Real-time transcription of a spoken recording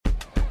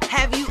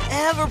Have you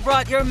ever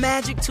brought your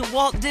magic to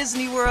Walt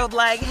Disney World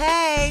like,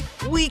 hey,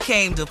 we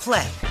came to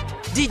play?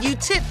 Did you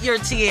tip your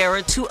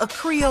tiara to a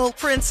Creole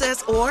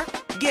princess or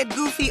get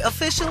goofy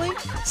officially?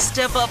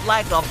 Step up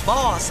like a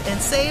boss and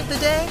save the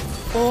day?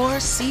 Or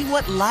see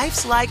what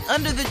life's like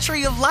under the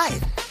tree of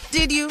life?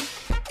 Did you?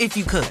 If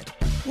you could.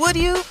 Would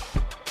you?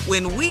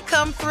 When we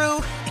come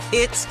through,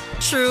 it's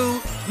true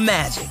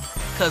magic.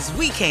 'Cause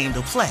we came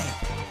to play.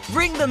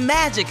 Bring the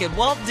magic at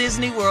Walt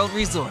Disney World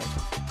Resort.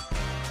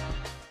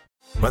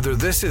 Whether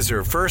this is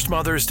her first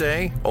Mother's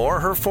Day or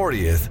her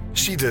 40th,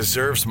 she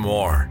deserves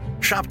more.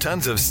 Shop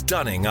tons of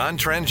stunning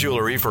on-trend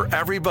jewelry for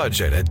every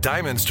budget at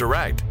Diamonds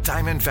Direct.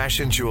 Diamond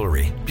fashion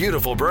jewelry,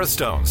 beautiful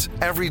birthstones,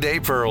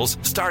 everyday pearls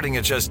starting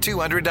at just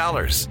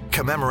 $200.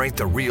 Commemorate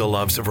the real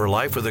loves of her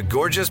life with a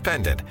gorgeous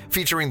pendant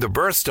featuring the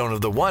birthstone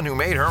of the one who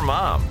made her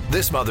mom.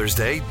 This Mother's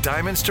Day,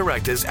 Diamonds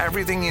Direct is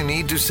everything you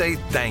need to say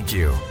thank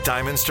you.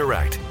 Diamonds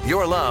Direct,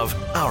 your love,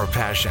 our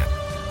passion.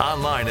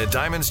 Online at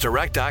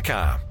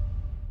diamondsdirect.com.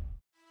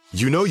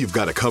 You know you've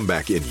got a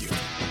comeback in you.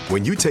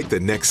 When you take the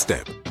next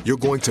step, you're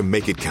going to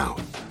make it count.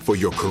 For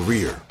your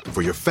career,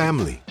 for your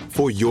family,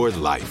 for your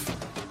life.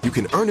 You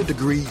can earn a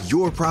degree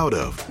you're proud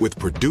of with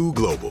Purdue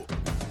Global.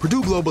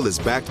 Purdue Global is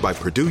backed by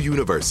Purdue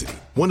University,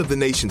 one of the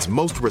nation's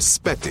most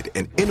respected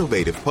and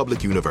innovative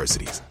public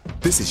universities.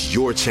 This is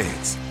your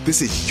chance.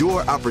 This is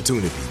your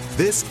opportunity.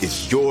 This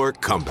is your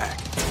comeback.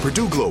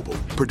 Purdue Global,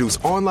 Purdue's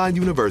online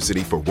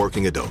university for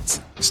working adults.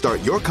 Start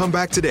your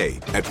comeback today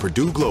at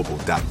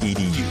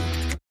purdueglobal.edu.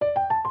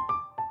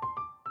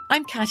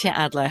 I'm Katya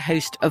Adler,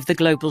 host of The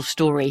Global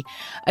Story.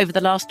 Over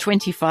the last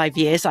 25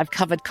 years, I've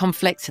covered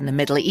conflicts in the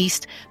Middle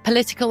East,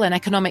 political and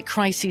economic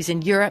crises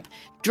in Europe,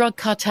 drug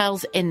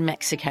cartels in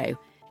Mexico.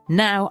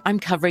 Now I'm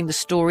covering the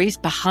stories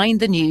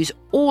behind the news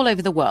all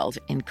over the world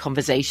in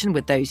conversation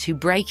with those who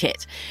break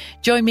it.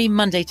 Join me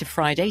Monday to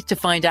Friday to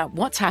find out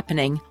what's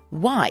happening,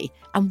 why,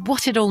 and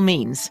what it all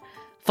means.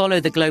 Follow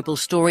The Global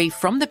Story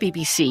from the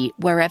BBC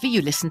wherever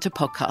you listen to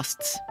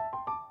podcasts.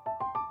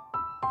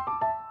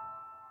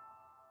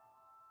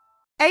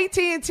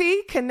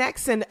 AT&T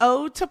connects an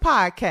ode to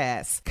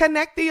podcasts.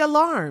 Connect the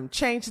alarm.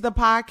 Change the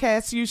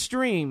podcast you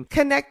stream.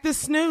 Connect the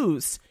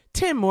snooze.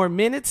 10 more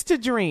minutes to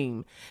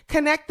dream.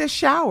 Connect the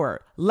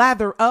shower.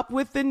 Lather up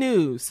with the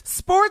news.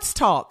 Sports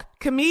talk,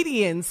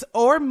 comedians,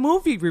 or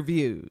movie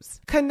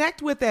reviews.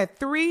 Connect with that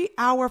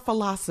 3-hour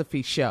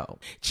philosophy show.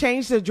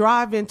 Change the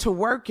drive into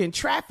work and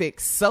traffic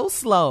so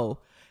slow.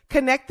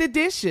 Connect the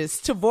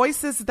dishes to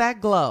voices that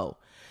glow.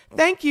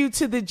 Thank you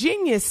to the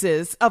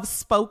geniuses of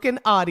spoken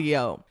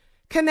audio.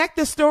 Connect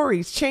the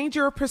stories, change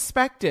your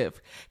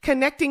perspective.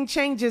 Connecting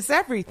changes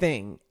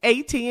everything.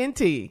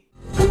 AT&T.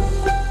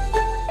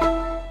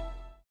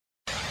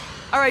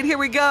 All right, here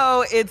we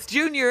go. It's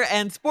Junior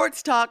and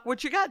Sports Talk.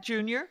 What you got,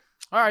 Junior?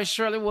 All right,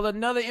 Shirley. Well,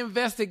 another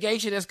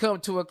investigation has come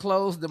to a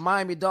close. The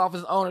Miami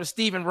Dolphins owner,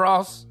 Stephen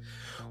Ross,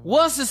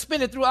 was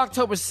suspended through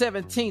October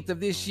 17th of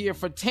this year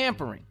for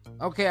tampering.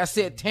 Okay, I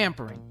said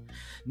tampering.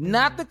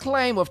 Not the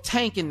claim of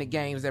tanking the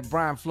games that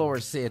Brian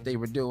Flores said they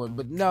were doing,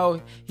 but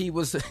no, he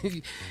was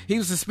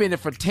suspended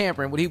for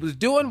tampering. What he was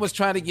doing was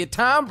trying to get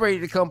Tom Brady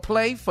to come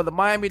play for the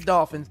Miami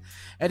Dolphins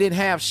and then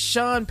have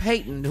Sean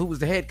Payton, who was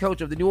the head coach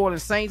of the New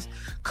Orleans Saints,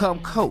 come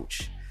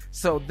coach.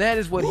 So that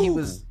is what he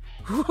was.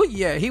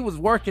 Yeah, he was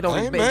working on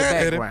his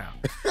background.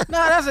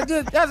 No, that's a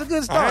good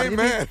start. I ain't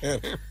mad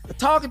at him.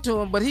 Talking to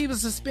him, but he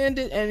was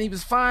suspended and he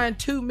was fined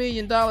 $2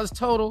 million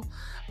total.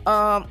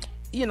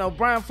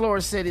 Brian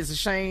Flores said it's a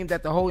shame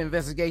that the whole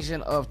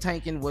investigation of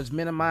tanking was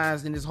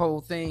minimized in this whole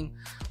thing.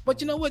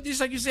 But you know what?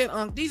 Just like you said,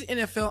 these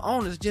NFL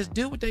owners just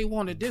do what they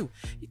want to do.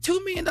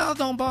 $2 million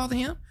don't bother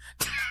him.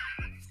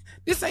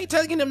 This ain't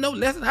taking them no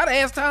lesson. I'd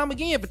ask Tom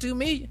again for $2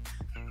 million.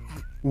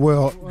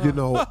 Well, they're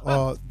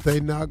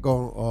not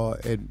going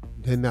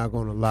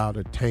to allow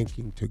the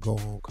tanking to go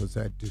on because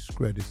that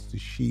discredits the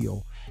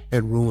Shield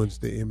and ruins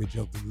the image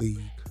of the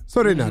league.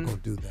 So they're not going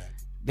to do that.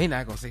 They're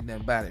not going to say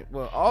nothing about it.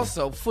 Well,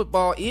 also,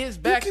 football is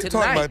back tonight.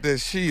 Talking about that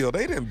Shield.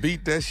 They didn't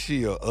beat that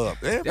Shield up.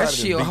 That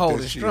Shield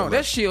holding strong.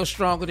 That Shield's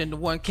stronger than the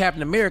one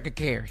Captain America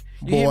carried.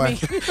 You hear me?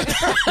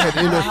 That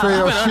NFL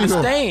Shield.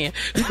 Understand.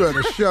 You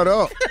better shut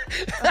up.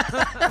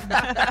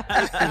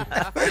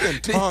 They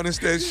done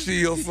tarnished that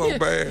Shield so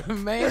bad.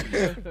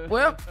 Man.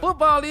 Well,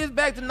 football is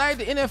back tonight.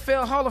 The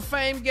NFL Hall of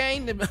Fame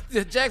game,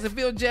 the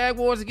Jacksonville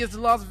Jaguars against the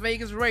Las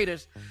Vegas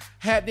Raiders,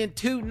 happening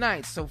 2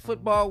 nights. So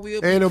football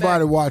will be Ain't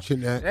nobody back.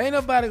 watching that. Ain't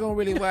nobody going to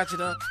really watch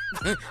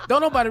it.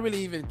 Don't nobody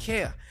really even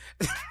care.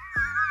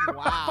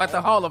 Wow. About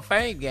the Hall of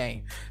Fame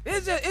game.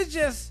 It's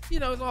just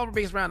it's all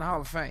based around the Hall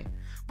of Fame.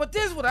 But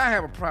this is what I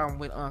have a problem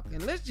with, Uncle.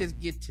 And let's just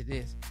get to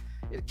this.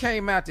 It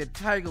came out that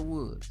Tiger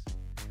Woods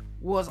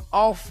was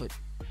offered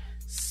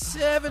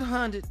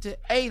 $700 to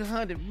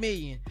 $800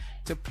 million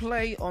to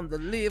play on the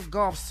LIV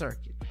golf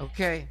circuit.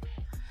 Okay.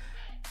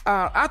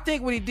 I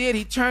think what he did,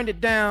 he turned it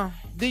down.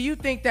 Do you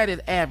think that is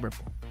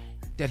admirable?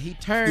 That he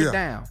turned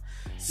down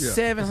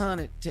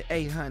 $700 to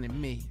 $800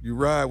 million. You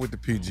ride with the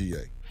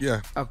PGA. Yeah.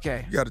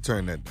 Okay. You got to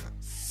turn that down.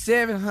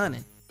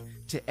 $700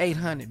 to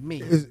 800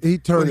 million. He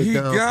turned But it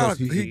down because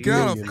he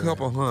got a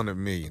couple $100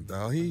 million,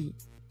 though.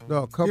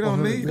 No, a couple You don't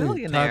 $100 need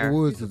million. Tiger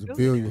Woods is a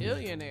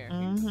billionaire.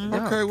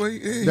 Okay, well,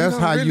 he That's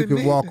don't how really you can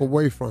need walk it.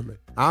 away from it.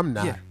 I'm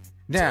not. Yeah.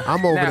 Now,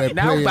 I'm over there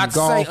now playing about to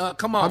golf. say,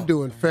 come on. I'm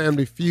doing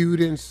Family Feud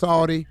in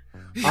Saudi.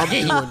 I'm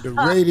doing the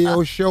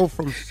radio show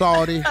from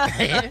Saudi.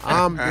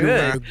 I'm doing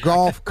the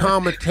golf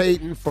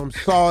commentating from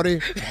Saudi.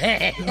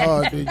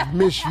 The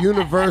Miss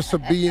Universe will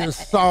be in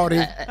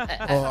Saudi.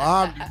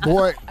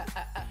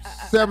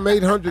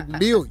 $700-800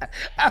 million.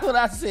 That's what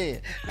I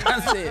said.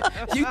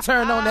 You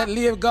turn on that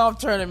live golf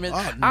tournament.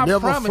 I Never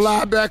promise fly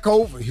you. back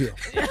over here.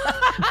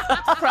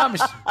 I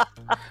promise you.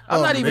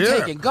 I'm not even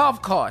taking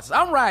golf carts.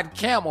 I'm riding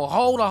camel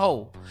hole to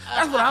hole.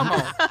 That's what I'm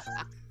on.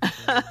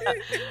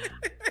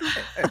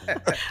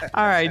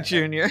 All right,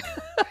 Junior.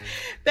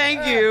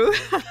 Thank you.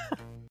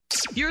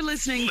 You're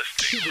listening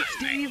to the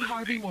Steve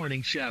Harvey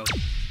Morning Show.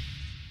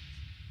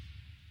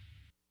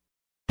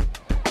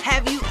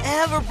 Have you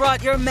ever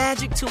brought your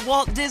magic to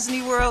Walt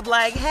Disney World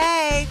like,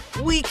 hey,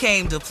 we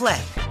came to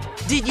play?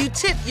 Did you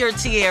tip your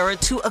tiara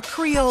to a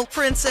Creole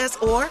princess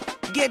or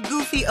get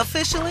goofy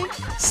officially?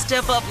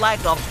 Step up like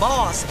a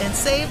boss and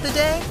save the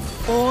day?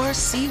 Or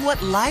see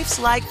what life's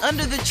like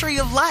under the tree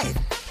of life?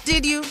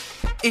 Did you?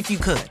 If you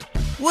could.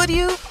 Would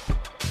you?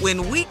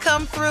 When we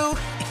come through,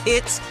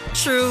 it's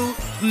true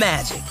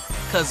magic.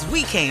 'Cause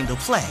we came to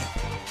play.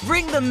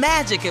 Bring the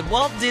magic at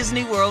Walt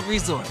Disney World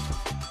Resort.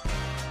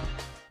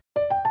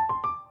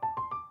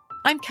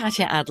 I'm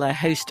Katya Adler,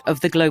 host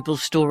of The Global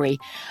Story.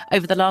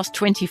 Over the last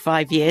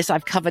 25 years,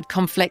 I've covered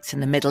conflicts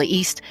in the Middle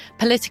East,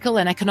 political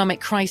and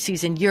economic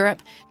crises in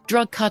Europe,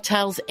 drug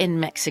cartels in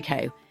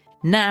Mexico.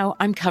 Now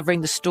I'm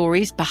covering the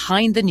stories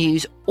behind the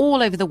news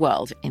all over the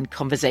world in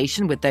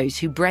conversation with those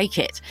who break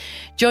it.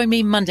 Join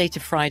me Monday to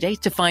Friday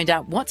to find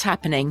out what's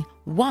happening,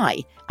 why,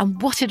 and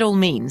what it all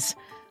means.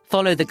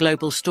 Follow The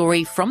Global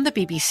Story from the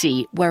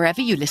BBC wherever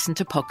you listen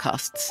to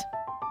podcasts.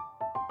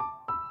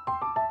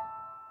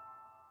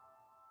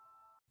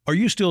 Are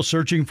you still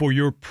searching for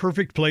your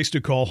perfect place to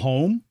call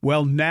home?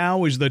 Well,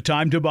 now is the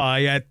time to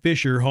buy at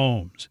Fisher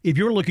Homes. If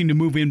you're looking to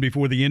move in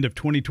before the end of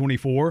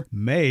 2024,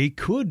 May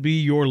could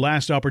be your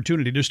last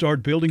opportunity to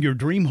start building your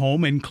dream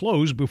home and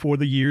close before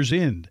the year's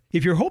end.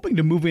 If you're hoping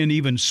to move in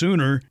even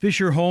sooner,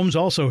 Fisher Homes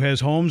also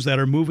has homes that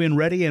are move-in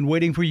ready and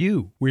waiting for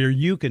you, where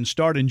you can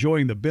start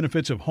enjoying the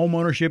benefits of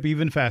homeownership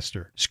even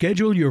faster.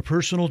 Schedule your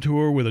personal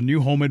tour with a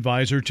new home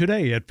advisor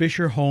today at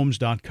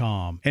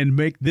FisherHomes.com and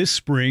make this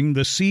spring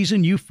the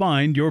season you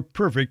find your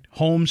perfect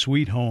home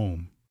sweet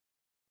home.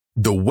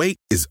 The wait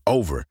is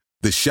over.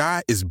 The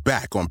Chi is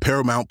back on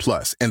Paramount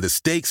Plus, and the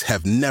stakes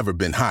have never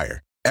been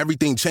higher.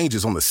 Everything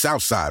changes on the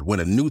South Side when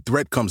a new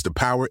threat comes to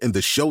power in the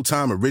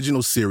Showtime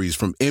original series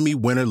from Emmy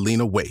winner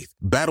Lena Waithe.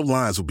 Battle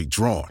lines will be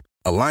drawn,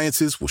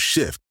 alliances will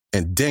shift,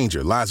 and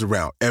danger lies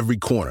around every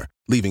corner,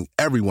 leaving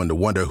everyone to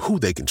wonder who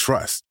they can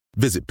trust.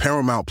 Visit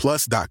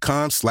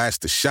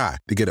ParamountPlus.com/The Chi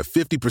to get a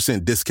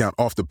 50% discount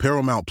off the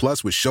Paramount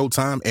Plus with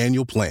Showtime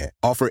annual plan.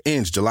 Offer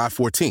ends July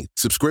 14th.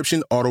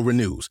 Subscription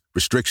auto-renews.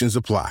 Restrictions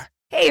apply.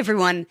 Hey,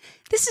 everyone.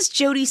 This is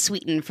Jodie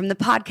Sweetin from the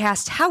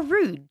podcast How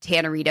Rude,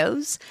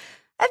 Tanneritos.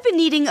 I've been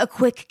needing a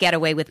quick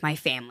getaway with my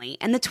family,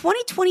 and the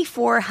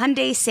 2024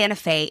 Hyundai Santa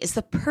Fe is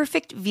the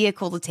perfect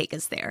vehicle to take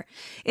us there.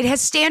 It has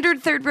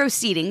standard third-row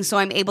seating, so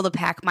I'm able to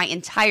pack my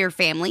entire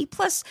family,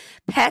 plus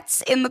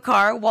pets, in the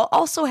car, while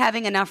also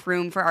having enough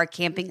room for our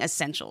camping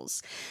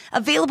essentials.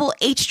 Available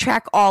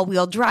H-Track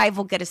all-wheel drive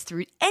will get us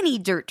through any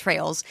dirt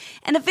trails,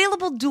 and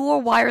available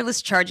dual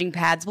wireless charging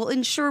pads will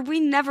ensure we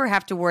never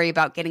have to worry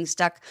about getting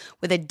stuck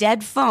with a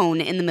dead phone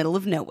in the middle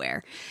of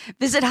nowhere.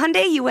 Visit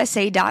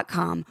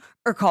HyundaiUSA.com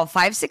or call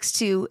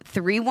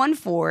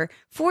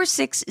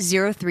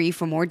 562-314-4603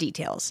 for more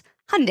details.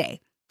 Hyundai,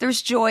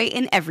 there's joy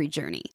in every journey.